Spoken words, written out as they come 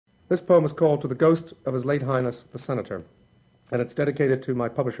This poem is called To the Ghost of His Late Highness, the Senator, and it's dedicated to my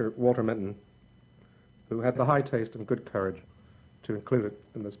publisher, Walter Minton, who had the high taste and good courage to include it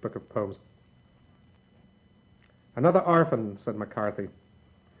in this book of poems. Another orphan, said McCarthy.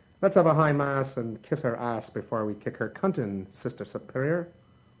 Let's have a high mass and kiss her ass before we kick her cunt in, Sister Superior.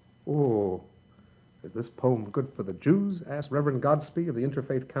 Oh, is this poem good for the Jews? Asked Reverend Godsby of the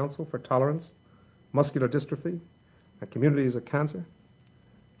Interfaith Council for Tolerance, Muscular Dystrophy, and Communities of Cancer.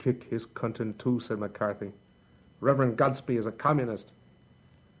 Kick his cunt in too, said McCarthy. Reverend Godsby is a communist.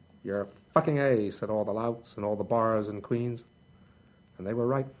 You're fucking A, said all the louts and all the bars in Queens. And they were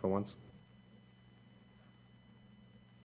right for once.